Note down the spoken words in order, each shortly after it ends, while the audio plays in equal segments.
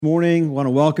Morning. I want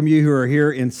to welcome you who are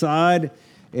here inside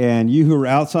and you who are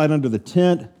outside under the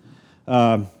tent.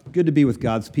 Good to be with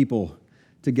God's people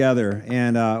together.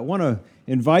 And I want to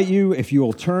invite you, if you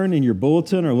will turn in your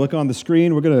bulletin or look on the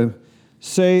screen, we're going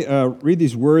to read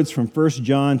these words from 1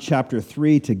 John chapter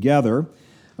 3 together.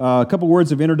 A couple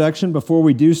words of introduction before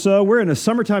we do so. We're in a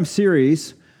summertime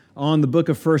series on the book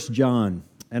of 1 John.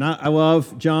 And I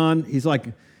love John. He's like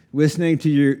listening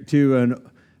to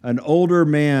an older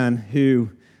man who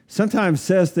sometimes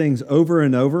says things over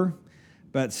and over,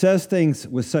 but says things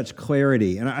with such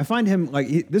clarity. And I find him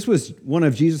this was one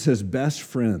of Jesus' best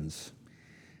friends.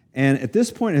 And at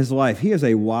this point in his life, he is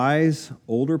a wise,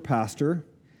 older pastor,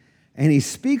 and he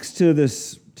speaks to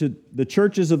the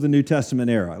churches of the New Testament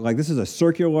era. Like, this is a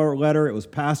circular letter. It was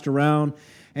passed around.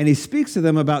 And he speaks to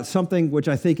them about something which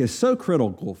I think is so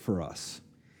critical for us.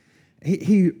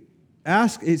 He's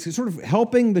sort of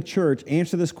helping the church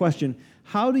answer this question: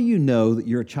 how do you know that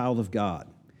you're a child of God?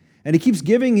 And he keeps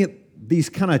giving it these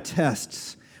kind of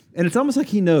tests. And it's almost like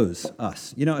he knows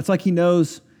us. You know, it's like he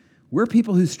knows we're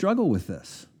people who struggle with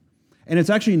this. And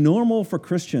it's actually normal for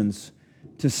Christians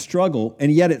to struggle,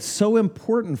 and yet it's so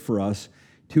important for us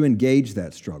to engage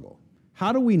that struggle.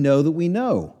 How do we know that we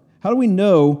know? How do we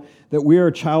know that we are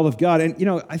a child of God?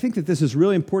 And, I think that this is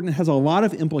really important. It has a lot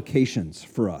of implications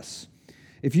for us.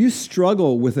 If you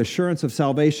struggle with assurance of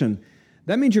salvation,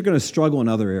 that means you're going to struggle in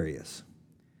other areas.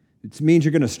 It means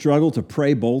you're going to struggle to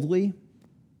pray boldly.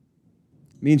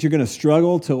 It means you're going to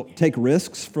struggle to take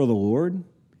risks for the Lord.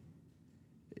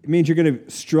 It means you're going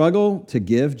to struggle to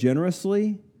give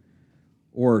generously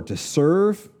or to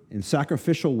serve in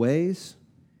sacrificial ways.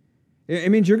 It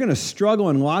means you're going to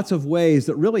struggle in lots of ways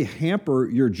that really hamper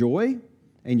your joy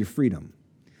and your freedom.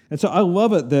 And so I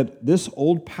love it that this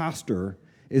old pastor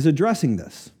is addressing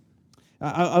this.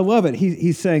 I love it.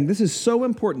 He's saying, this is so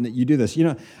important that you do this.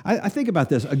 I think about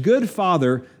this. A good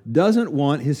father doesn't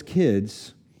want his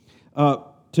kids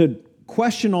to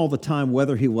question all the time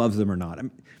whether he loves them or not.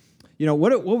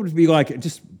 What would it be like?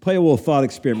 Just play a little thought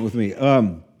experiment with me.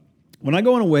 When I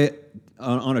go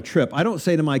on a trip, I don't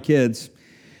say to my kids,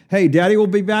 hey, Daddy will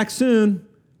be back soon,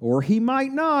 or he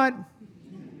might not.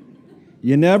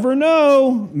 You never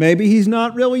know. Maybe he's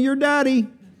not really your daddy.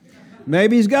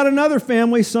 Maybe he's got another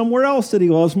family somewhere else that he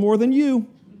loves more than you.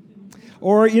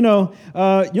 Or, you'll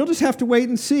just have to wait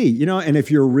and see. And if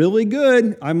you're really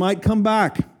good, I might come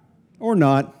back. Or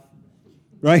not.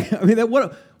 Right? I mean,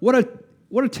 what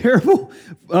a terrible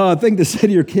thing to say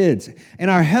to your kids.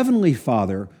 And our Heavenly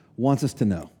Father wants us to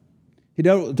know. He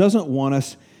doesn't want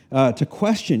us to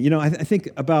question. I think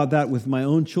about that with my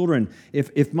own children.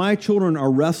 If my children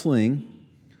are wrestling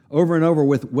over and over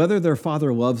with whether their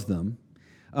father loves them,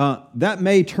 that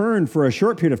may turn for a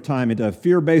short period of time into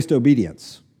fear-based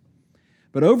obedience.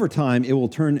 But over time, it will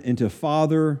turn into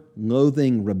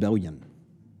father-loathing rebellion.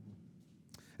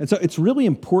 And so it's really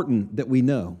important that we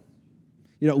know.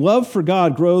 Love for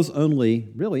God grows only,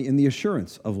 really, in the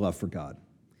assurance of love for God.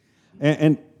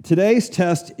 And today's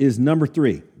test is number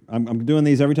 3. I'm doing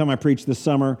these every time I preach this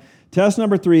summer. Test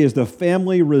number 3 is the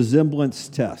family resemblance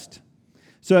test.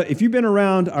 So if you've been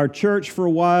around our church for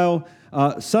a while,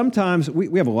 sometimes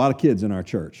we have a lot of kids in our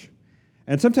church.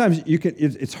 And sometimes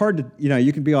it's hard to,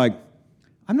 you can be like,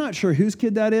 I'm not sure whose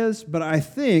kid that is, but I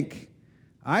think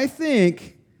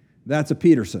that's a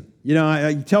Peterson.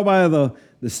 I tell by the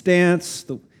stance,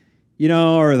 or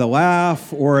the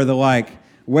laugh, or the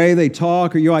way they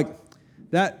talk, or you're like,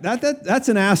 that's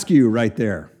an Askew right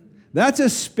there. That's a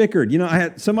Spickard. I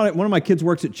had one of my kids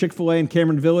works at Chick-fil-A in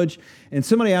Cameron Village, and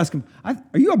somebody asked him, are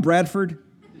you a Bradford?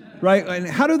 Right? And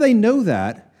how do they know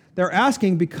that? They're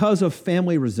asking because of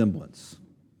family resemblance.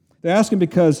 They're asking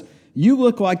because you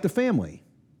look like the family.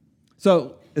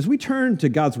 So as we turn to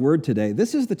God's Word today,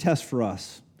 this is the test for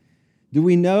us. Do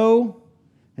we know,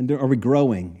 and are we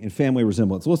growing in family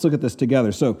resemblance? Let's look at this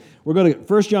together. So we're going to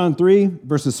 1 John 3,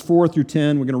 verses 4 through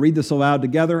 10. We're going to read this aloud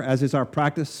together, as is our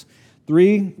practice.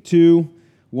 3, 2,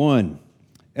 1.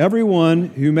 Everyone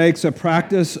who makes a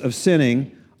practice of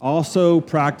sinning also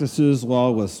practices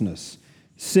lawlessness.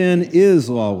 Sin is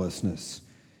lawlessness.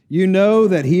 You know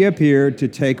that he appeared to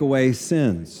take away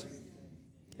sins,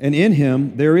 and in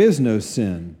him there is no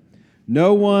sin.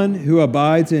 No one who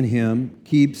abides in him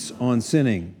keeps on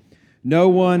sinning. No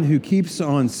one who keeps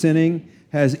on sinning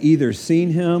has either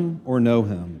seen him or know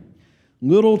him.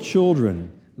 Little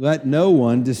children, let no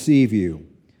one deceive you.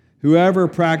 Whoever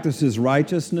practices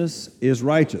righteousness is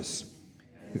righteous.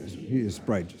 He is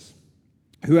righteous.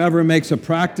 Whoever makes a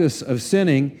practice of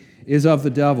sinning is of the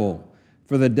devil,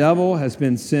 for the devil has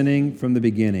been sinning from the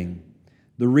beginning.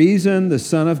 The reason the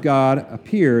Son of God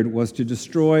appeared was to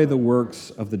destroy the works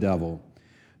of the devil.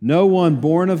 No one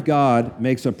born of God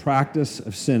makes a practice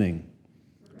of sinning,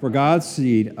 for God's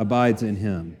seed abides in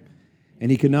him,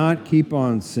 and he cannot keep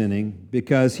on sinning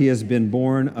because he has been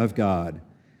born of God.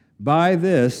 By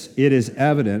this it is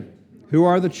evident who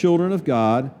are the children of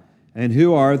God and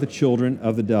who are the children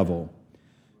of the devil.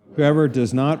 Whoever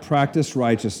does not practice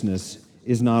righteousness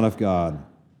is not of God,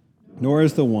 nor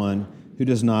is the one who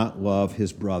does not love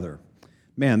his brother.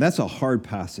 Man, that's a hard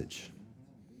passage.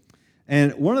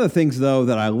 And one of the things, though,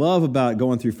 that I love about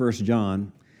going through 1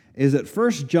 John is that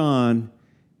 1 John,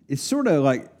 it's sort of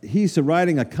like he's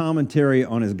writing a commentary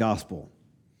on his gospel.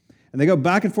 And they go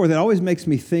back and forth. It always makes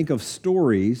me think of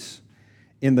stories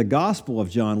in the Gospel of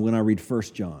John when I read 1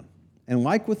 John. And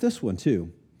like with this one,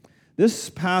 too, this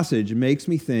passage makes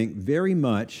me think very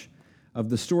much of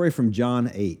the story from John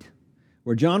 8,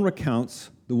 where John recounts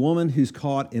the woman who's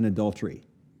caught in adultery.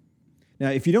 Now,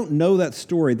 if you don't know that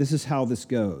story, this is how this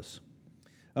goes.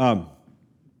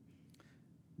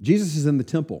 Jesus is in the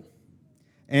temple,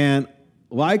 and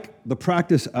like the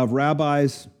practice of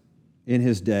rabbis in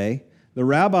his day, the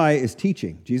rabbi is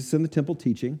teaching. Jesus is in the temple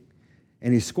teaching,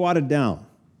 and he's squatted down,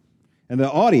 and the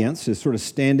audience is sort of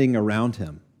standing around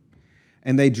him,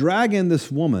 and they drag in this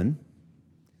woman,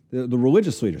 the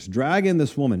religious leaders drag in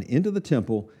this woman into the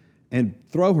temple and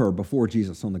throw her before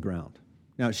Jesus on the ground.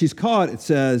 Now, she's caught, it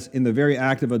says, in the very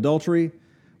act of adultery.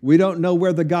 We don't know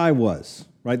where the guy was,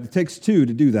 right? It takes two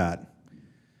to do that,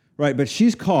 right? But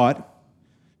she's caught,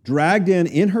 dragged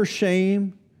in her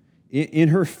shame, in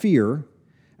her fear,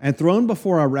 and thrown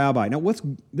before a rabbi. Now,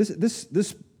 this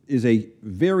is a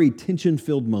very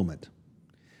tension-filled moment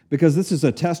because this is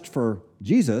a test for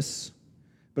Jesus,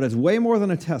 but it's way more than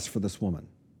a test for this woman.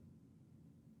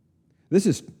 This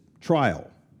is trial.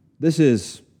 This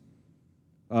is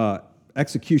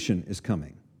execution is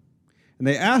coming. And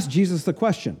they asked Jesus the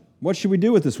question, what should we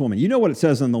do with this woman? You know what it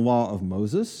says in the law of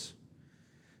Moses,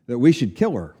 that we should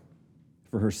kill her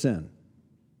for her sin.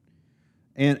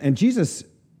 And Jesus,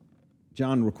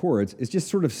 John records, is just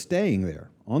sort of staying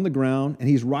there on the ground, and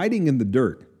he's writing in the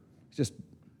dirt. He's just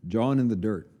drawing in the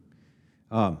dirt.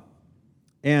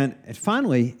 And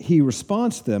finally, he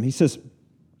responds to them. He says,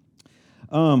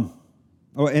 and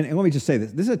let me just say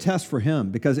this. This is a test for him,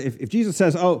 because if Jesus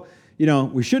says,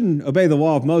 we shouldn't obey the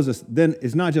law of Moses, then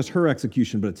it's not just her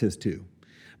execution, but it's his too.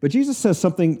 But Jesus says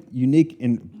something unique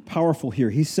and powerful here.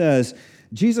 He says,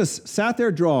 Jesus sat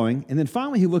there drawing, and then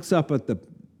finally he looks up at the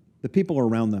people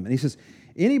around them, and he says,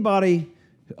 anybody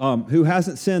who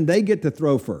hasn't sinned, they get to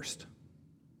throw first.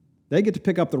 They get to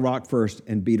pick up the rock first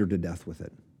and beat her to death with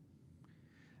it.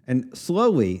 And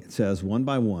slowly, it says, one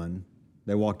by one,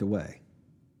 they walked away.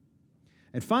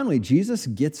 And finally, Jesus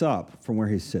gets up from where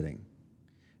he's sitting,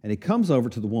 and he comes over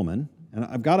to the woman, and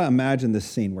I've got to imagine this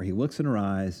scene where he looks in her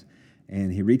eyes,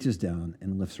 and he reaches down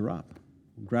and lifts her up,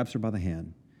 grabs her by the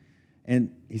hand,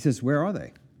 and he says, where are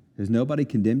they? Has nobody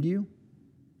condemned you?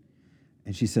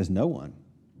 And she says, no one.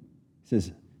 He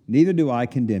says, neither do I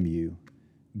condemn you.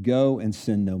 Go and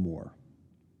sin no more.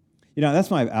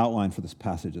 That's my outline for this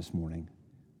passage this morning.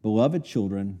 Beloved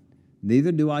children,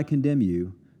 neither do I condemn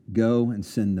you. Go and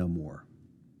sin no more.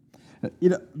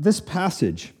 This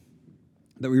passage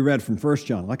that we read from 1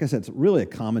 John, like I said, it's really a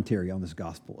commentary on this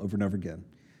gospel over and over again.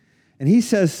 And he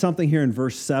says something here in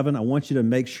verse 7 I want you to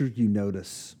make sure you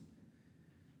notice.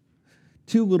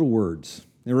 Two little words.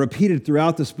 They're repeated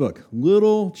throughout this book.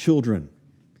 Little children.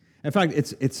 In fact,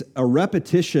 it's a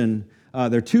repetition.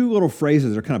 There are two little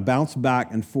phrases that are kind of bounced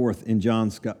back and forth in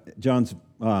John's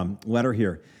letter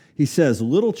here. He says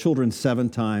little children 7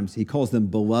 times. He calls them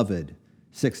beloved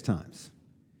 6 times.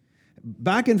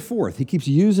 Back and forth, he keeps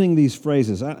using these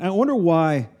phrases. I wonder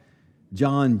why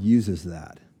John uses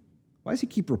that. Why does he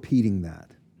keep repeating that?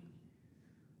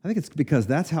 I think it's because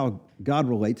that's how God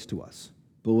relates to us.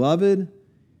 Beloved,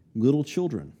 little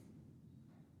children.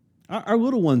 Our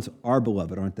little ones are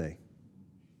beloved, aren't they?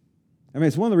 I mean,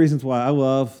 it's one of the reasons why I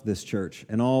love this church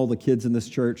and all the kids in this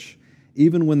church,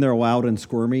 even when they're loud and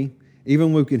squirmy,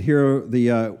 even when we can hear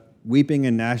the weeping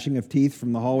and gnashing of teeth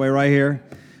from the hallway right here,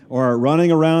 or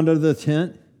running around under the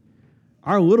tent.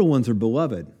 Our little ones are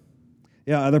beloved.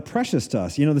 Yeah, they're precious to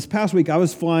us. This past week I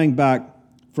was flying back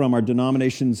from our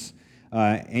denomination's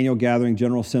annual gathering,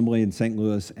 General Assembly in St.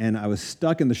 Louis, and I was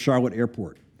stuck in the Charlotte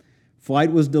airport.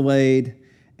 Flight was delayed,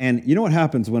 and you know what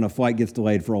happens when a flight gets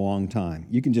delayed for a long time?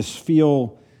 You can just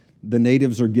feel the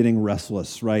natives are getting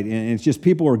restless, right? And it's just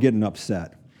people are getting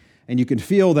upset. And you can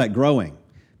feel that growing.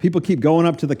 People keep going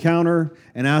up to the counter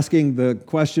and asking the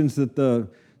questions that the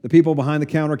people behind the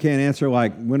counter can't answer,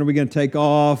 like, when are we going to take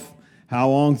off? How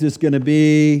long is this going to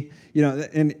be?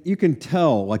 And you can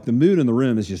tell, like, the mood in the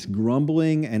room is just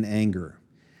grumbling and anger.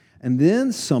 And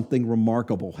then something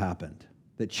remarkable happened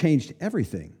that changed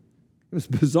everything. It was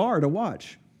bizarre to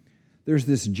watch. There's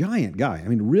this giant guy,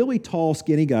 really tall,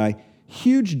 skinny guy,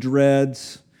 huge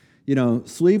dreads,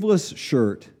 sleeveless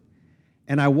shirt,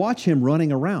 and I watch him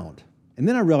running around. And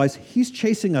then I realize he's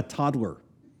chasing a toddler.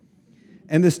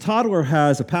 And this toddler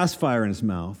has a pacifier in his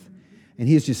mouth, and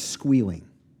he is just squealing.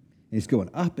 And he's going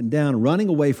up and down, running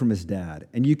away from his dad.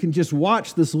 And you can just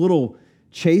watch this little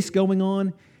chase going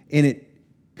on, and it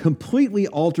completely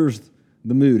alters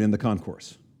the mood in the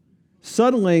concourse.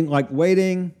 Suddenly,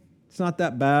 waiting, it's not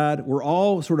that bad. We're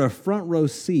all sort of front row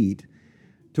seat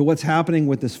to what's happening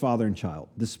with this father and child,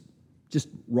 this just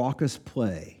raucous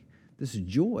play, this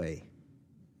joy.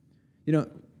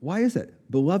 Why is it?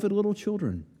 Beloved little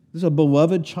children. This is a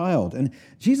beloved child. And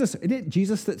Jesus, isn't it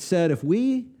Jesus that said, if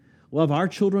we love our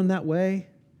children that way,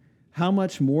 how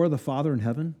much more the Father in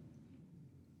heaven?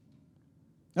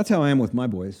 That's how I am with my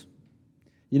boys.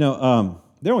 There are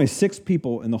only 6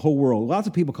 people in the whole world. Lots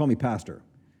of people call me pastor.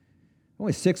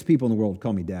 Only 6 people in the world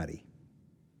call me daddy.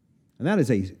 And that is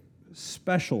a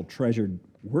special, treasured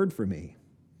word for me.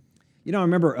 I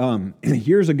remember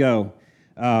years ago,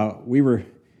 we were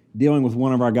dealing with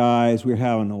one of our guys. We were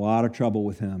having a lot of trouble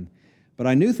with him. But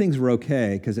I knew things were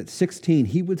okay because at 16,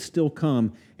 he would still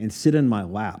come and sit in my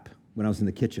lap when I was in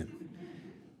the kitchen.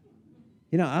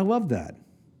 I loved that.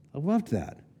 I loved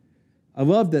that. I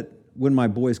loved that when my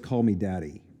boys call me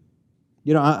daddy.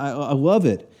 I love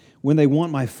it when they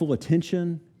want my full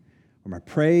attention or my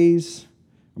praise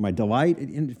or my delight.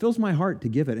 It fills my heart to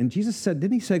give it. And Jesus said,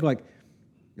 didn't he say,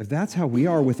 if that's how we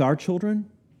are with our children,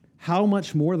 how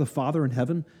much more the Father in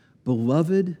heaven,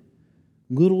 beloved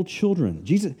little children.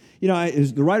 Jesus, it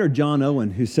was the writer John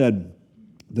Owen who said,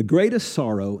 the greatest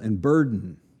sorrow and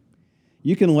burden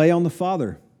you can lay on the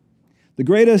Father, the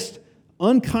greatest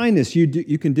unkindness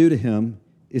you can do to him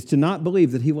is to not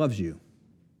believe that he loves you.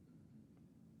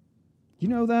 Do you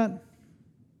know that?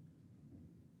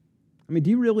 Do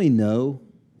you really know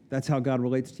that's how God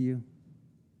relates to you?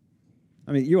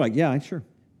 You're like, yeah, sure.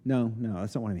 No,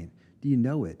 that's not what I mean. Do you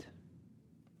know it?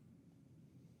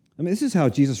 This is how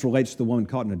Jesus relates to the woman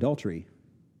caught in adultery.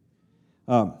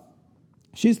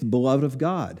 She's the beloved of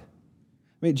God.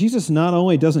 Jesus not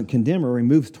only doesn't condemn her, he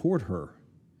moves toward her.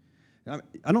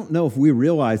 I don't know if we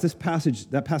realize that passage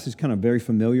is kind of very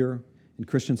familiar in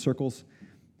Christian circles.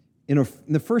 In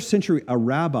the first century, a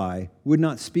rabbi would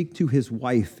not speak to his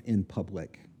wife in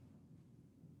public,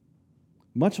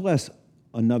 much less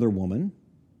another woman,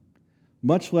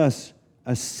 much less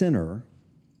a sinner,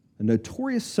 a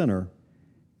notorious sinner,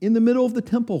 in the middle of the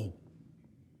temple.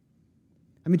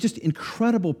 Just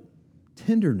incredible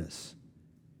tenderness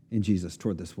in Jesus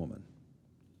toward this woman.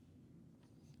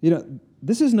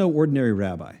 This is no ordinary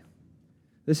rabbi.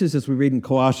 This is, as we read in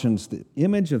Colossians, the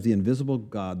image of the invisible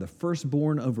God, the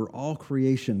firstborn over all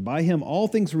creation. By him all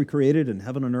things were created in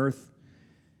heaven and earth,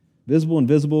 visible and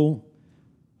invisible,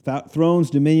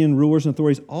 thrones, dominion, rulers, and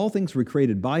authorities. All things were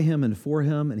created by him and for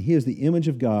him, and he is the image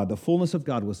of God. The fullness of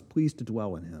God was pleased to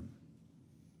dwell in him.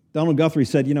 Donald Guthrie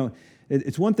said,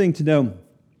 it's one thing to know,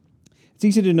 it's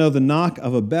easy to know the knock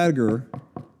of a beggar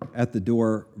at the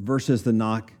door versus the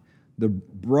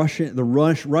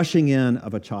rushing in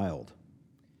of a child.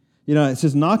 It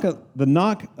says the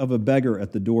knock of a beggar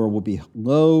at the door will be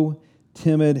low,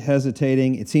 timid,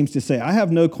 hesitating. It seems to say, I have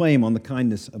no claim on the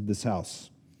kindness of this house.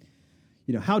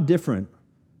 How different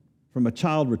from a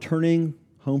child returning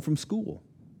home from school,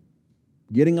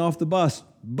 getting off the bus,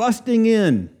 busting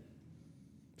in,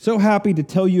 so happy to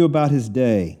tell you about his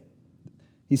day.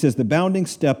 He says, the bounding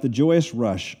step, the joyous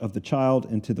rush of the child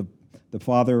into the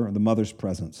father or the mother's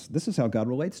presence. This is how God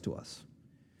relates to us.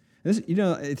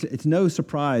 It's no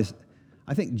surprise.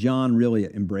 I think John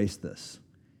really embraced this.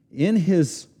 In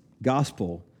his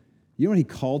gospel, you know what he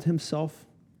called himself?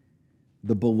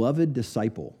 The beloved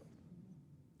disciple.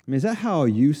 Is that how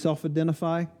you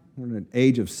self-identify? We're in an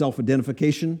age of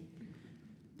self-identification. Do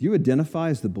you identify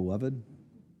as the beloved?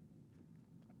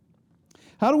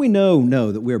 How do we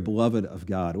know that we're beloved of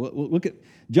God? Well, look at,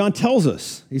 John tells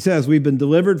us. He says, we've been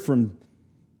delivered from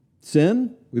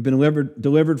sin, we've been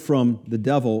delivered from the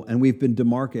devil, and we've been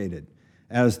demarcated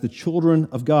as the children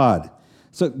of God.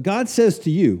 So God says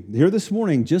to you here this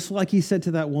morning, just like he said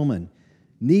to that woman,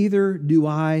 neither do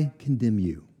I condemn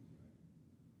you.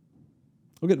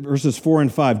 Look at verses 4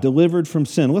 and 5, delivered from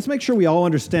sin. Let's make sure we all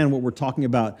understand what we're talking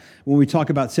about when we talk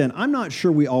about sin. I'm not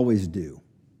sure we always do.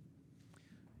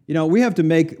 We had to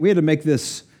make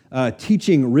this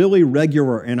teaching really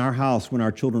regular in our house when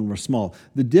our children were small.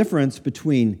 The difference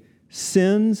between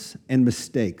sins and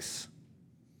mistakes.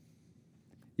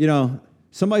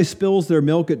 Somebody spills their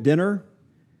milk at dinner.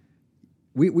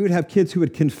 we would have kids who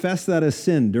would confess that as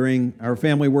sin during our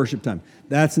family worship time.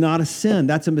 That's not a sin.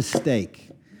 That's a mistake.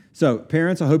 So,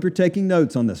 parents, I hope you're taking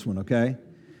notes on this one, okay?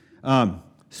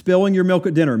 Spilling your milk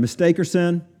at dinner, mistake or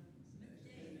sin?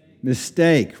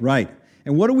 Mistake, right.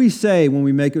 And what do we say when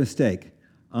we make a mistake?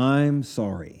 I'm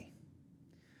sorry.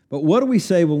 But what do we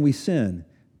say when we sin?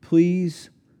 Please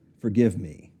forgive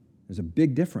me. There's a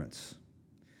big difference.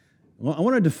 Well, I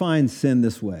want to define sin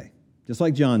this way, just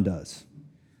like John does.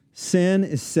 Sin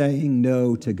is saying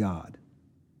no to God.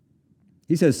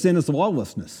 He says sin is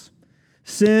lawlessness.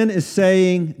 Sin is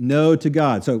saying no to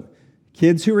God. So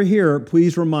kids who are here,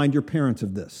 please remind your parents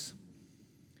of this.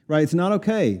 Right? It's not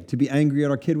okay to be angry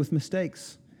at our kid with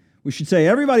mistakes. We should say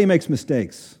everybody makes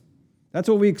mistakes. That's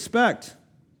what we expect.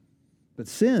 But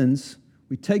sins,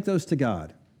 we take those to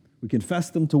God. We confess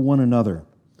them to one another.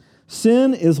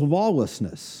 Sin is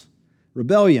lawlessness.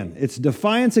 Rebellion. It's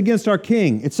defiance against our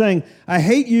king. It's saying, I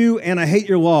hate you and I hate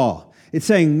your law. It's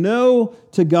saying no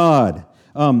to God.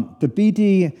 The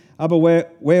B.D.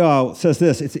 Abawayal says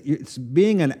this, it's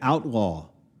being an outlaw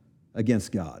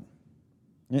against God.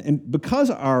 And because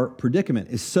our predicament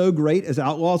is so great as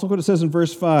outlaws, look what it says in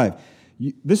verse 5.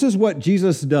 This is what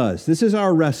Jesus does. This is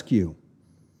our rescue.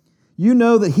 You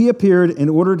know that he appeared in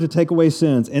order to take away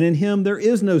sins, and in him there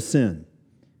is no sin.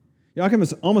 I can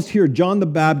almost hear John the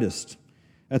Baptist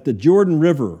at the Jordan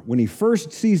River when he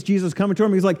first sees Jesus coming to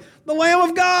him. He's like, the Lamb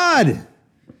of God.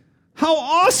 How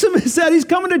awesome is that? He's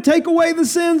coming to take away the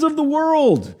sins of the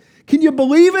world. Can you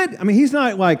believe it? I mean, he's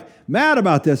not like mad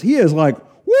about this. He is like,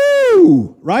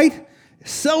 woo, right?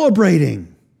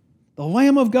 Celebrating the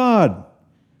Lamb of God.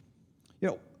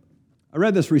 I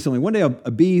read this recently. One day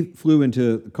a bee flew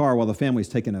into the car while the family's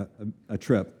taking a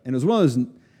trip. And it was one of those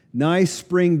nice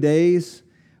spring days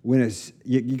when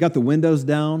you got the windows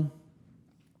down.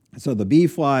 So the bee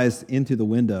flies into the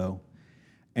window,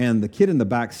 and the kid in the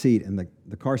back seat and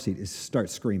the car seat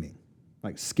starts screaming,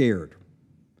 like scared.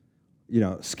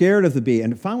 Scared of the bee.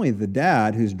 And finally, the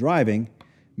dad who's driving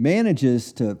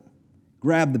manages to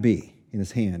grab the bee in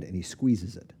his hand, and he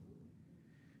squeezes it.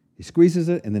 He squeezes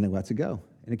it, and then he lets it go.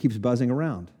 And it keeps buzzing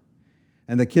around.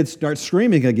 And the kid starts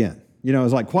screaming again.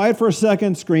 It's like quiet for a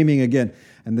second, screaming again.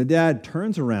 And the dad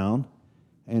turns around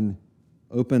and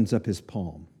opens up his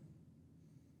palm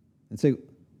and say,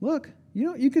 look,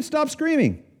 you can stop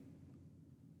screaming.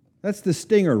 That's the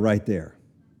stinger right there.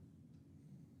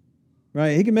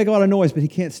 Right? He can make a lot of noise, but he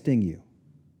can't sting you.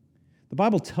 The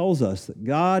Bible tells us that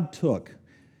God took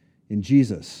in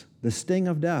Jesus the sting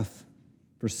of death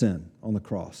for sin on the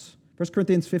cross. 1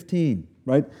 Corinthians 15,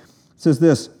 right? It says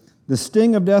this, the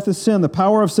sting of death is sin, the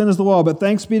power of sin is the law, but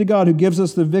thanks be to God who gives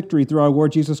us the victory through our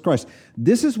Lord Jesus Christ.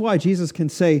 This is why Jesus can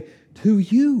say to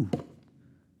you,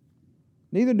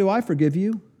 neither do I forgive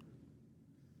you.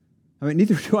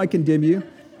 Neither do I condemn you.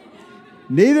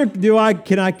 Neither do I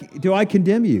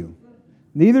condemn you.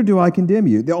 Neither do I condemn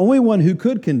you. The only one who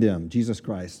could condemn, Jesus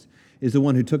Christ, is the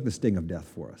one who took the sting of death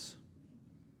for us.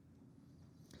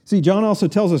 See, John also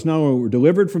tells us not only we're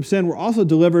delivered from sin, we're also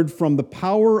delivered from the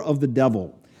power of the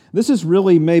devil. This is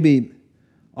really maybe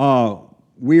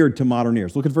weird to modern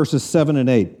ears. Look at verses 7 and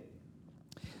 8.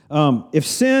 If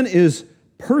sin is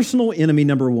personal enemy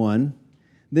number one,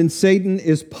 then Satan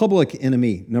is public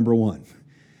enemy number one.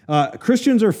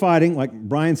 Christians are fighting, like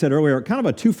Brian said earlier, kind of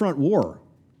a two-front war.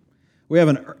 We have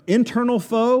an internal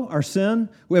foe, our sin.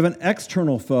 We have an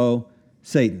external foe,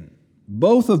 Satan.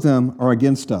 Both of them are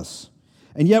against us.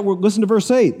 And yet, listen to verse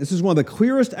 8. This is one of the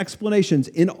clearest explanations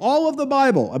in all of the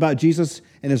Bible about Jesus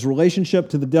and his relationship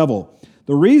to the devil.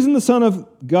 The reason the Son of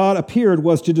God appeared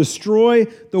was to destroy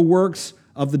the works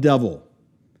of the devil.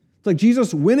 It's like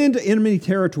Jesus went into enemy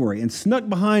territory and snuck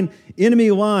behind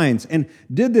enemy lines and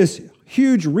did this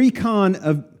huge recon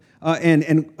of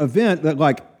an event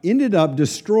that ended up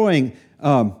destroying,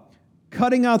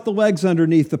 cutting out the legs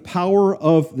underneath the power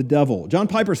of the devil. John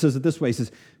Piper says it this way. He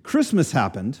says, Christmas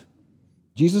happened,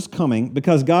 Jesus coming,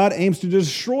 because God aims to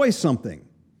destroy something.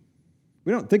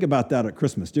 We don't think about that at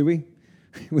Christmas, do we?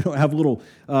 We don't have little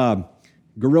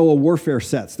guerrilla warfare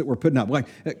sets that we're putting up.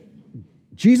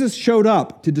 Jesus showed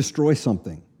up to destroy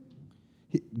something.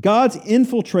 God's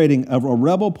infiltrating of a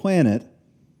rebel planet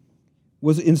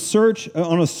was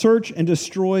on a search and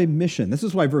destroy mission. This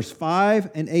is why verse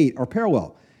 5 and 8 are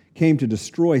parallel. Came to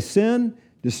destroy sin,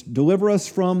 deliver us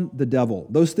from the devil.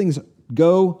 Those things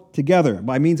go together.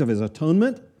 By means of his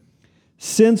atonement,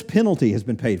 sin's penalty has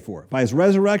been paid for. By his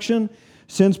resurrection,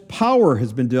 sin's power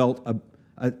has been dealt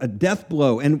a death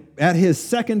blow. And at his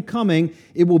second coming,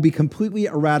 it will be completely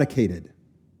eradicated.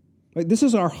 Right? This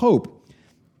is our hope.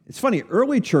 It's funny,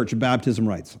 early church baptism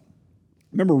rites. I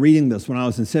remember reading this when I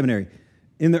was in seminary.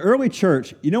 in the early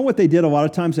church, you know what they did a lot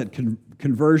of times at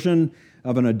conversion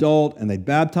of an adult, and they'd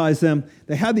baptize them?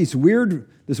 They had this weird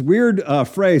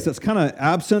phrase that's kind of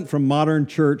absent from modern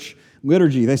church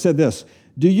liturgy. They said this: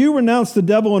 "Do you renounce the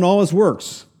devil and all his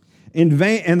works, in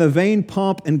vain and the vain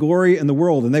pomp and glory in the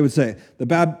world?" And they would say,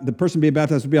 the person being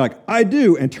baptized would be like, "I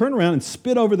do," and turn around and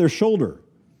spit over their shoulder.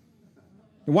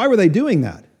 And why were they doing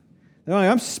that? They're like,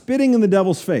 "I'm spitting in the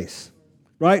devil's face,"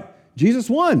 right? Jesus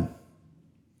won.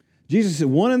 Jesus had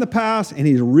won in the past, and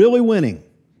he's really winning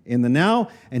in the now,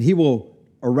 and he will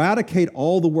eradicate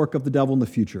all the work of the devil in the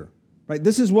future. Right?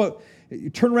 This is what you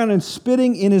turn around and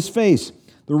spitting in his face.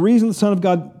 The reason the Son of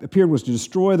God appeared was to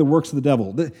destroy the works of the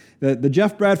devil. The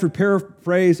Jeff Bradford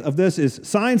paraphrase of this is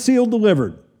signed, sealed,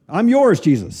 delivered. I'm yours,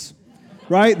 Jesus.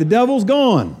 Right? The devil's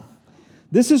gone.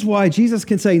 This is why Jesus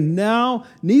can say, "Now,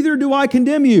 neither do I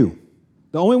condemn you."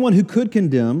 The only one who could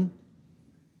condemn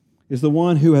is the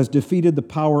one who has defeated the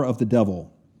power of the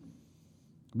devil.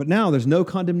 But now there's no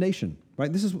condemnation, right?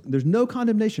 There's no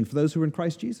condemnation for those who are in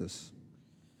Christ Jesus.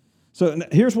 So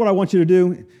here's what I want you to do.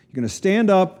 You're going to stand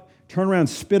up, turn around,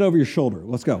 spit over your shoulder.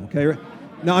 Let's go, okay?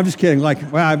 No, I'm just kidding. Like,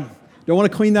 well, I don't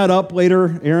want to clean that up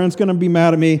later. Aaron's going to be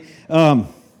mad at me. But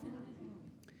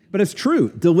it's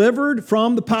true. Delivered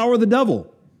from the power of the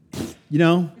devil. You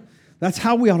know, that's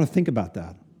how we ought to think about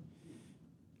that.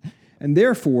 And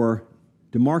therefore,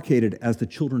 demarcated as the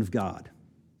children of God.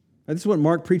 This is what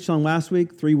Mark preached on last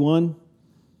week, 3:1.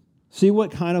 See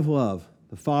what kind of love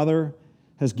the Father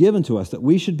has given to us, that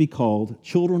we should be called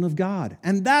children of God.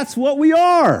 And that's what we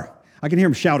are. I can hear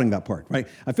him shouting that part, right?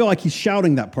 I feel like he's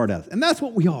shouting that part out. And that's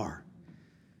what we are.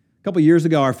 A couple of years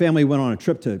ago, our family went on a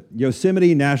trip to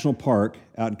Yosemite National Park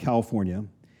out in California,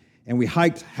 and we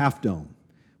hiked Half Dome,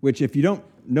 which, if you don't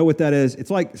know what that is,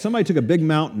 it's like somebody took a big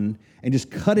mountain and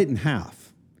just cut it in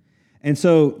half. And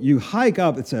so you hike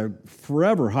up. It's a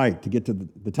forever hike to get to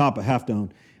the top of Half Dome.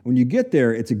 When you get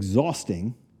there, it's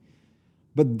exhausting.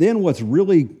 But then what's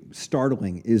really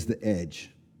startling is the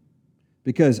edge,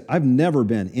 because I've never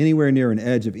been anywhere near an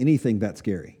edge of anything that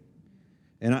scary.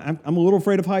 And I'm a little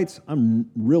afraid of heights. I'm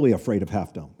really afraid of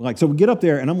Half Dome. So we get up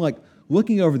there, and I'm like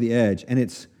looking over the edge, and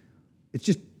it's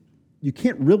just, you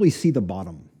can't really see the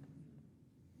bottom.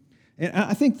 And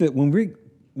I think that when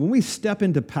we step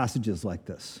into passages like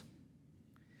this,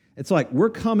 it's like we're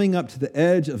coming up to the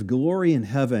edge of glory in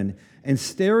heaven and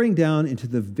staring down into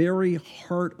the very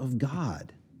heart of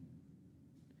God.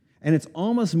 And it's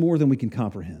almost more than we can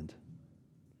comprehend.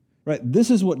 Right?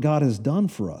 This is what God has done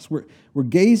for us. We're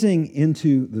gazing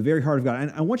into the very heart of God.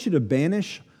 And I want you to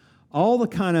banish all the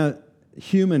kind of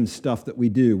human stuff that we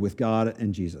do with God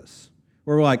and Jesus.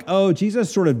 Where we're like, oh,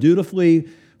 Jesus sort of dutifully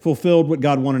fulfilled what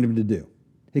God wanted him to do.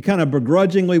 He kind of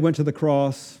begrudgingly went to the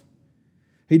cross.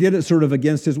 He did it sort of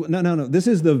against his will. No. This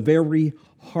is the very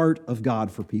heart of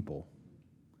God for people.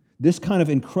 This kind of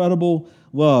incredible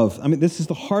love. I mean, this is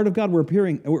the heart of God we're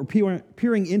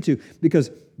peering into,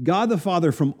 because God the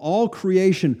Father from all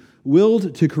creation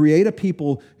willed to create a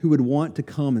people who would want to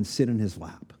come and sit in his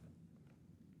lap.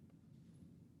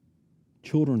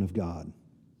 Children of God.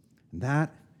 And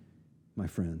that, my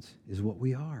friends, is what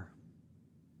we are.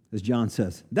 As John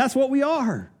says, that's what we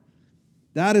are.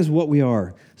 That is what we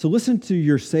are. So listen to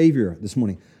your Savior this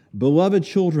morning. Beloved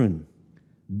children,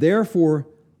 therefore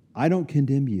I don't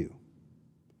condemn you.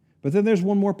 But then there's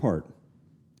one more part.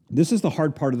 This is the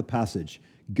hard part of the passage.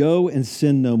 Go and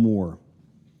sin no more.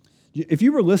 If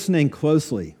you were listening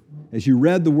closely as you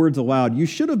read the words aloud, you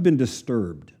should have been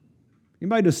disturbed.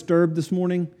 Anybody disturbed this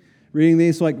morning reading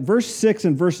these? Like verse 6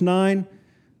 and verse 9,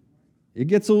 it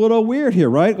gets a little weird here,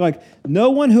 right? Like,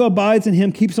 no one who abides in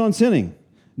him keeps on sinning.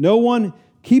 No one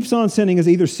keeps on sinning has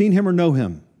either seen him or known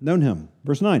him.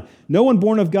 Verse 9, no one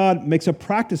born of God makes a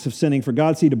practice of sinning, for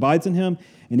God's seed abides in him,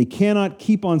 and he cannot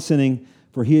keep on sinning,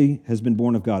 for he has been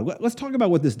born of God. Let's talk about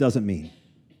what this doesn't mean.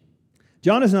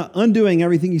 John is not undoing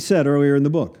everything he said earlier in the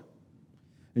book.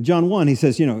 In John 1, he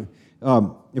says,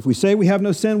 if we say we have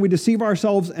no sin, we deceive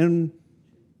ourselves and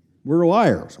we're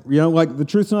liars. Like the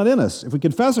truth's not in us. If we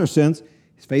confess our sins,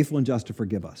 he's faithful and just to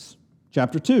forgive us.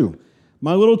 Chapter 2,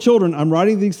 my little children, I'm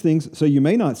writing these things so you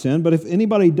may not sin, but if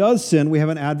anybody does sin, we have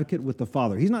an advocate with the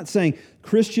Father. He's not saying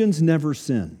Christians never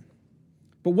sin.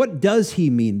 But what does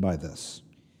he mean by this?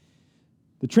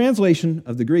 The translation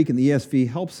of the Greek in the ESV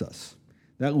helps us.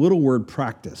 That little word,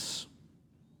 practice,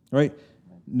 right?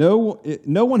 No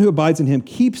one who abides in him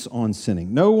keeps on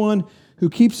sinning. No one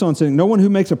who keeps on sinning. No one who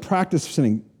makes a practice of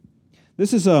sinning.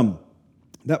 This is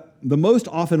that the most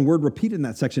often word repeated in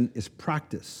that section is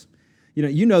practice.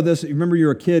 You know this. Remember,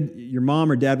 you're a kid, your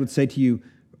mom or dad would say to you,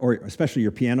 or especially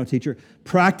your piano teacher,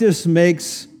 practice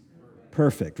makes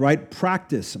perfect, right?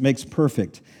 Practice makes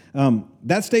perfect.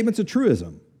 That statement's a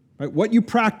truism, right? What you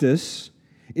practice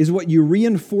is what you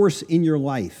reinforce in your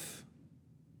life.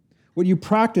 What you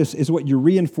practice is what you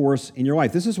reinforce in your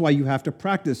life. This is why you have to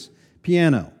practice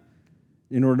piano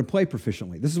in order to play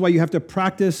proficiently. This is why you have to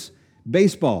practice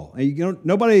baseball.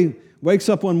 Nobody wakes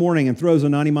up one morning and throws a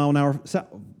 90-mile-an-hour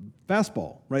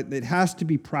fastball, right? It has to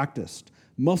be practiced.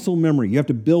 Muscle memory, you have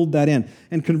to build that in.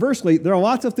 And conversely, there are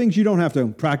lots of things you don't have to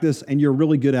practice and you're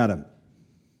really good at them.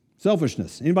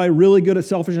 Selfishness. Anybody really good at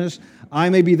selfishness? I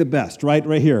may be the best, right?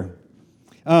 Right here.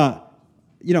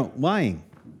 Lying.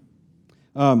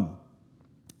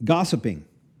 Gossiping.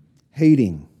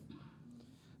 Hating.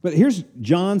 But here's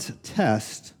John's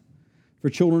test for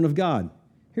children of God.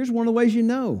 Here's one of the ways you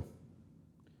know.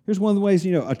 Here's one of the ways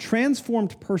you know. A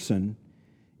transformed person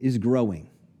is growing.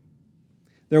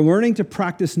 They're learning to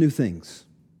practice new things.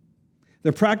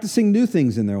 They're practicing new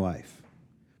things in their life,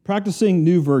 practicing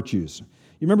new virtues.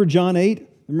 You remember John 8?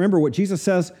 Remember what Jesus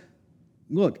says?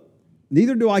 Look,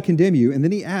 neither do I condemn you. And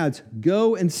then he adds,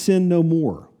 go and sin no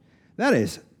more. That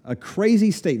is a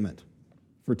crazy statement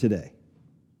for today.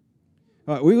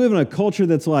 We live in a culture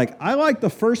that's like, I like the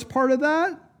first part of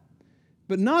that,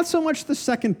 but not so much the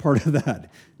second part of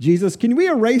that. Jesus, can we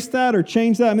erase that or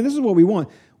change that? I mean, this is what we want.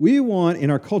 We want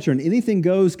in our culture an anything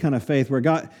goes kind of faith where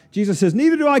Jesus says,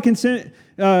 neither do I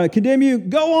condemn you.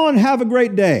 Go on, have a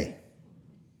great day.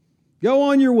 Go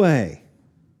on your way.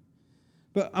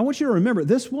 But I want you to remember,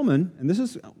 this woman, and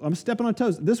I'm stepping on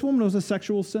toes, this woman was a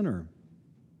sexual sinner,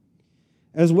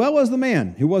 as well as the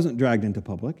man who wasn't dragged into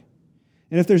public.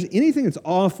 And if there's anything that's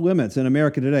off limits in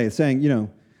America today, it's saying,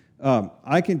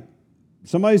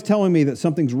 somebody's telling me that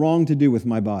something's wrong to do with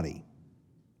my body.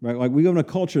 Right? Like we live in a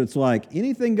culture that's like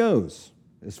anything goes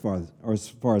as far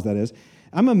as that is.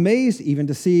 I'm amazed even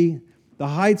to see the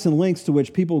heights and lengths to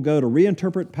which people go to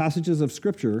reinterpret passages of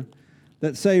Scripture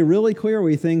that say really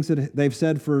clearly things that they've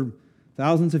said for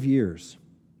thousands of years.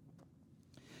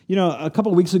 A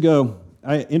couple of weeks ago,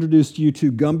 I introduced you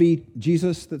to Gumby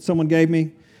Jesus that someone gave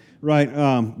me. Right,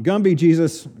 Gumby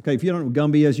Jesus, okay, if you don't know what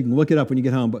Gumby is, you can look it up when you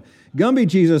get home. But Gumby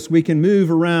Jesus, we can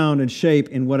move around and shape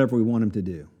in whatever we want him to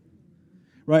do.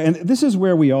 Right, and this is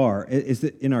where we are, is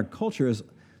that in our culture,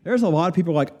 there's a lot of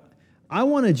people like, I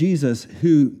want a Jesus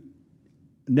who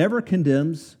never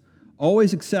condemns,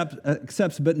 always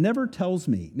accepts, but never tells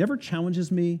me, never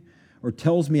challenges me or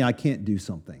tells me I can't do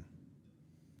something.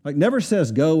 Like never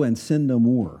says, go and sin no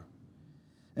more.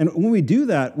 And when we do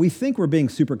that, we think we're being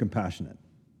super compassionate.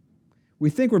 We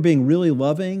think we're being really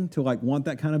loving to want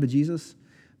that kind of a Jesus,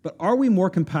 but are we more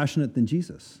compassionate than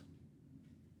Jesus?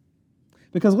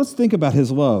 Because let's think about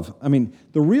his love. I mean,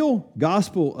 the real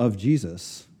gospel of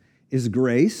Jesus is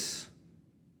grace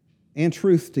and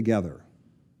truth together.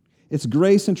 It's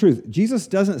grace and truth. Jesus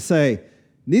doesn't say,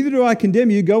 neither do I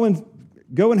condemn you, go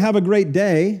and have a great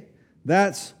day.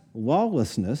 That's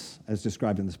lawlessness, as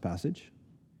described in this passage.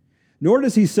 Nor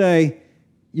does he say,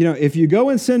 if you go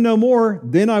and sin no more,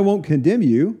 then I won't condemn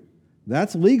you.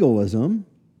 That's legalism.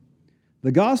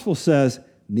 The gospel says,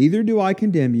 neither do I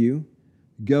condemn you,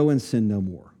 go and sin no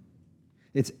more.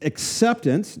 It's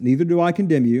acceptance, neither do I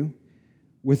condemn you,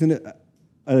 with an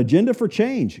agenda for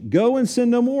change. Go and sin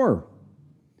no more.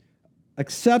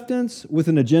 Acceptance with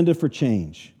an agenda for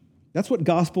change. That's what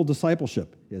gospel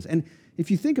discipleship is. And if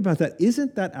you think about that,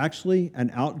 isn't that actually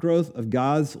an outgrowth of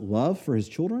God's love for his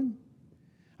children?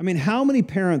 I mean, how many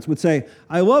parents would say,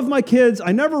 I love my kids,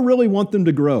 I never really want them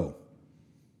to grow.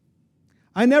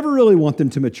 I never really want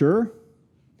them to mature.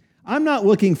 I'm not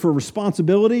looking for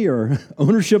responsibility or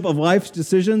ownership of life's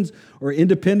decisions or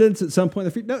independence at some point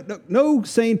in the future. No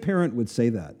sane parent would say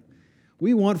that.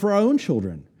 We want for our own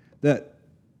children that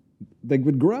they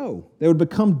would grow. They would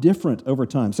become different over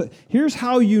time. So here's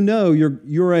how you know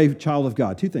you're a child of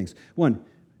God. Two things. One,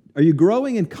 are you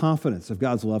growing in confidence of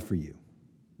God's love for you?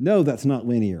 No, that's not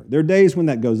linear. There are days when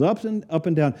that goes up and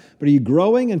down, but are you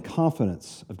growing in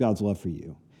confidence of God's love for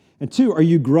you? And two, are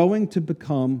you growing to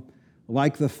become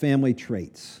like the family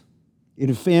traits,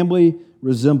 in family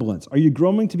resemblance? Are you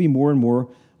growing to be more and more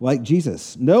like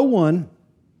Jesus? No one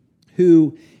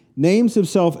who names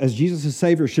himself as Jesus'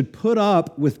 Savior should put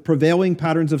up with prevailing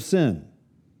patterns of sin,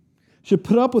 should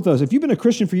put up with those. If you've been a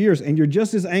Christian for years and you're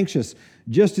just as anxious,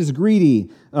 just as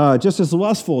greedy, just as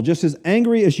lustful, just as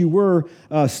angry as you were,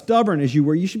 stubborn as you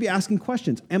were, you should be asking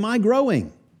questions. Am I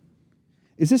growing?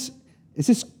 Is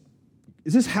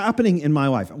this happening in my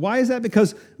life? Why is that?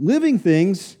 Because living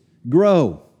things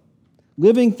grow.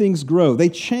 Living things grow. They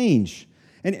change.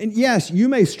 And yes, you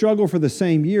may struggle for the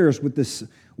same years with this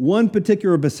one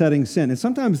particular besetting sin. And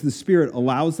sometimes the Spirit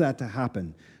allows that to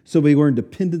happen so we learn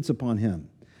dependence upon him.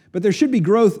 But there should be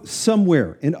growth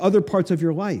somewhere in other parts of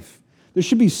your life. There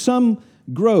should be some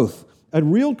growth. A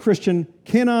real Christian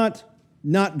cannot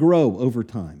not grow over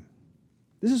time.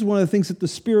 This is one of the things that the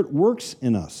Spirit works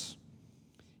in us.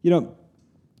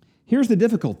 Here's the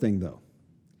difficult thing, though.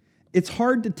 It's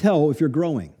hard to tell if you're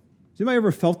growing. Has anybody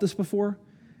ever felt this before?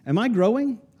 Am I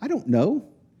growing? I don't know.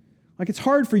 It's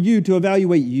hard for you to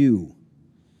evaluate you.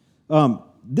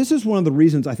 This is one of the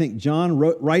reasons I think John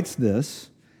writes this,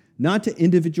 not to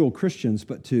individual Christians,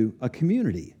 but to a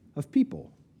community of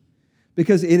people.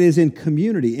 Because it is in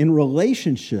community, in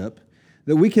relationship,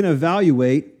 that we can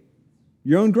evaluate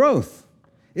your own growth.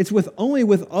 It's only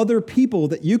with other people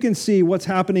that you can see what's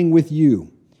happening with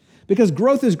you. Because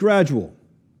growth is gradual.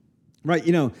 Right?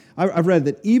 I've read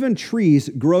that even trees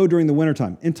grow during the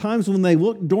wintertime, in times when they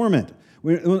look dormant.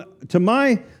 To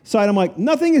my side, I'm like,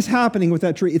 nothing is happening with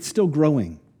that tree. It's still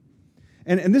growing.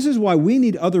 And this is why we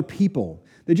need other people.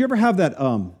 Did you ever have that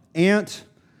aunt,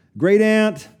 great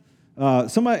aunt,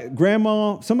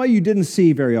 grandma, somebody you didn't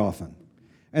see very often?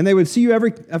 And they would see you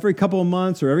every couple of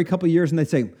months or every couple of years, and they'd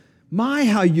say, my,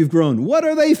 how you've grown. What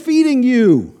are they feeding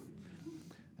you?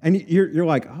 And you're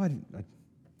like, oh, I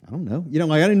don't know.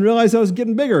 I didn't realize I was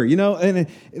getting bigger, And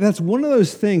that's one of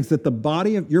those things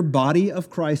that your body of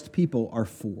Christ people are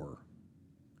for.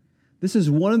 This is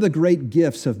one of the great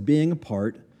gifts of being a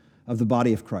part of the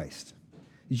body of Christ.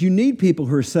 You need people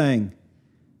who are saying,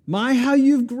 my, how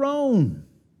you've grown.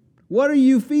 What are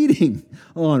you feeding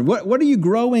on? What are you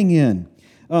growing in?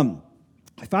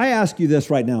 If I ask you this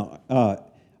right now,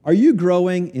 are you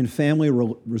growing in family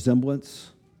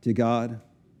resemblance to God?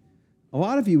 A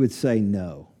lot of you would say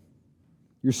no.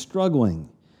 You're struggling.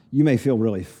 You may feel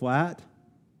really flat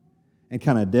and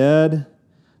kind of dead.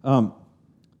 But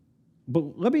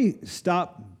let me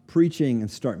stop preaching and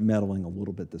start meddling a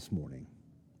little bit this morning.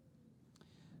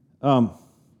 I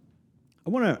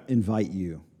want to invite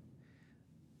you.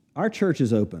 Our church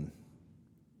is open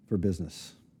for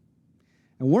business.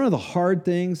 And one of the hard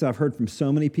things I've heard from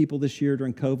so many people this year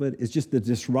during COVID is just the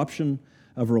disruption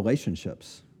of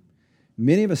relationships.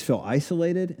 Many of us feel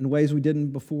isolated in ways we didn't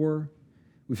before.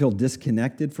 We feel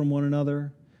disconnected from one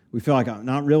another. We feel like I'm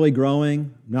not really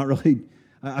growing,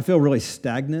 I feel really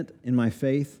stagnant in my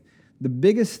faith. The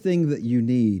biggest thing that you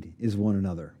need is one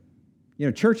another.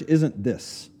 Church isn't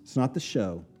this. It's not the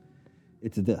show.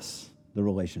 It's this, the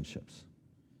relationships.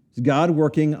 It's God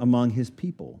working among his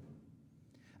people.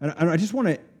 And I just want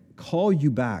to call you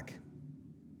back.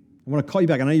 I want to call you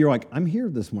back. I know you're like, I'm here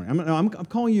this morning. I'm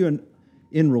calling you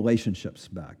in relationships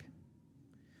back.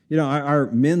 Our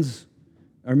men's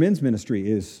ministry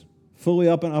is fully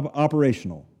up and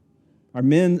operational. Our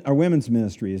women's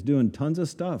ministry is doing tons of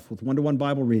stuff with one-to-one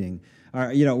Bible reading.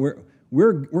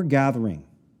 We're gathering.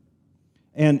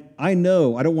 And I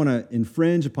know I don't want to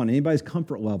infringe upon anybody's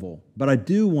comfort level, but I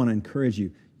do want to encourage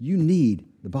you. You need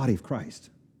the body of Christ.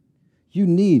 You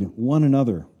need one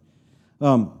another.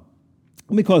 Let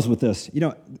me close with this.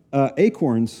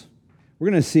 Acorns, we're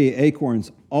going to see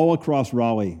acorns all across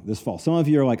Raleigh this fall. Some of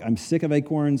you are like, I'm sick of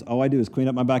acorns. All I do is clean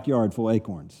up my backyard full of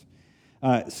acorns.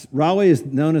 Raleigh is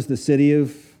known as the city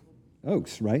of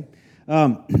oaks, right?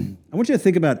 I want you to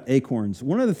think about acorns.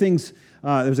 One of the things,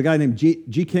 there was a guy named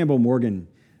G. Campbell Morgan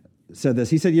said this.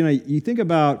 He said, you think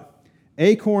about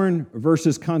acorn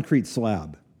versus concrete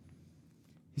slab.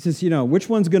 He says, which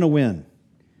one's going to win?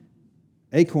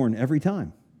 Acorn every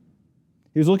time.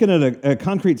 He was looking at a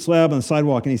concrete slab on the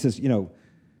sidewalk, and he says,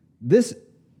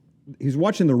 he's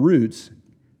watching the roots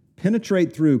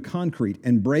penetrate through concrete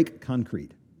and break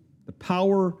concrete. The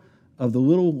power of the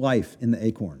little life in the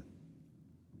acorn.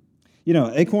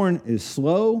 Acorn is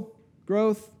slow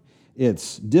growth.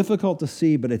 It's difficult to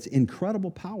see, but it's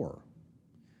incredible power.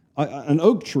 An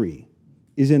oak tree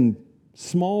is in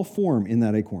small form in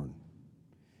that acorn.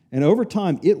 And over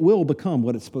time, it will become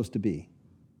what it's supposed to be.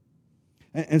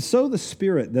 And so the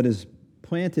Spirit that is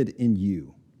planted in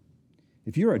you,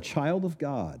 if you're a child of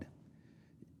God,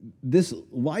 this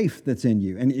life that's in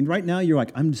you, and right now you're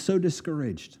like, I'm so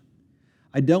discouraged.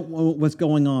 I don't know what's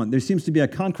going on. There seems to be a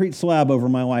concrete slab over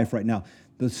my life right now.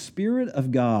 The Spirit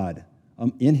of God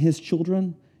in his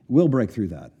children will break through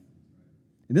that.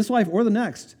 In this life or the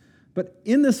next. But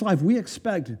in this life, we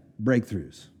expect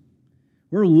breakthroughs.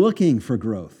 We're looking for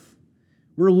growth.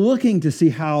 We're looking to see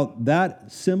how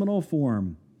that seminal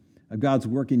form of God's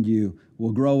work in you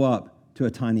will grow up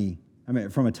to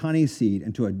from a tiny seed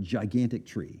into a gigantic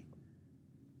tree.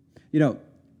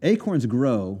 Acorns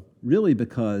grow really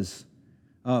because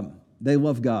they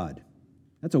love God.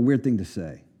 That's a weird thing to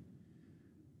say.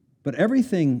 But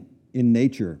everything in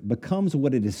nature becomes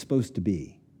what it is supposed to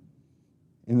be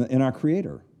in our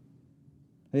Creator.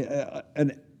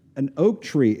 an oak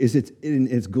tree is in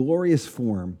its glorious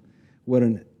form what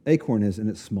an acorn is in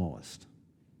its smallest.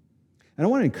 And I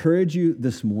want to encourage you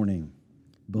this morning,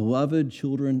 beloved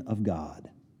children of God,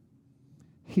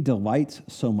 He delights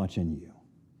so much in you,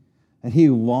 and He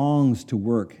longs to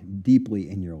work deeply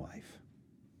in your life.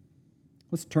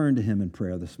 Let's turn to Him in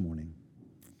prayer this morning.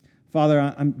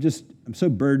 Father, I'm so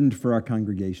burdened for our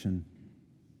congregation.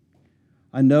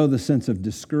 I know the sense of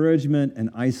discouragement and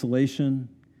isolation,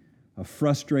 of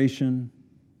frustration,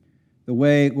 the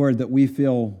way, Lord, that we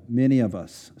feel, many of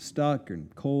us, stuck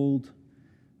and cold,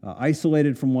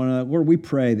 isolated from one another. Lord, we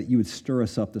pray that you would stir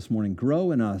us up this morning.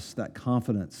 Grow in us that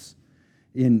confidence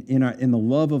in the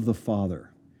love of the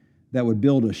Father that would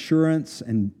build assurance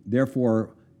and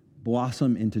therefore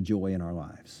blossom into joy in our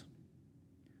lives.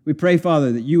 We pray,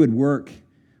 Father, that you would work,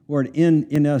 Lord,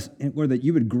 in us, and Lord, that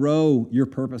you would grow your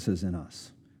purposes in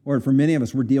us. Lord, for many of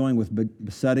us, we're dealing with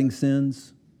besetting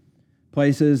sins,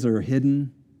 places that are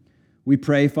hidden. We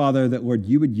pray, Father, that, Lord,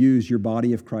 you would use your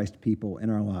body of Christ people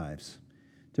in our lives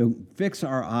to fix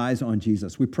our eyes on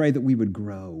Jesus. We pray that we would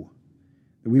grow,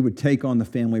 that we would take on the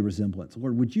family resemblance.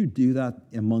 Lord, would you do that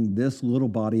among this little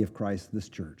body of Christ, this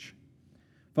church?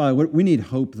 Father, we need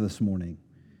hope this morning.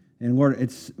 And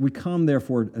Lord, we come,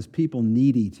 therefore, as people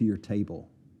needy to your table,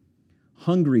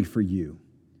 hungry for you.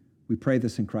 We pray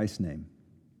this in Christ's name.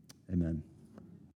 Amen.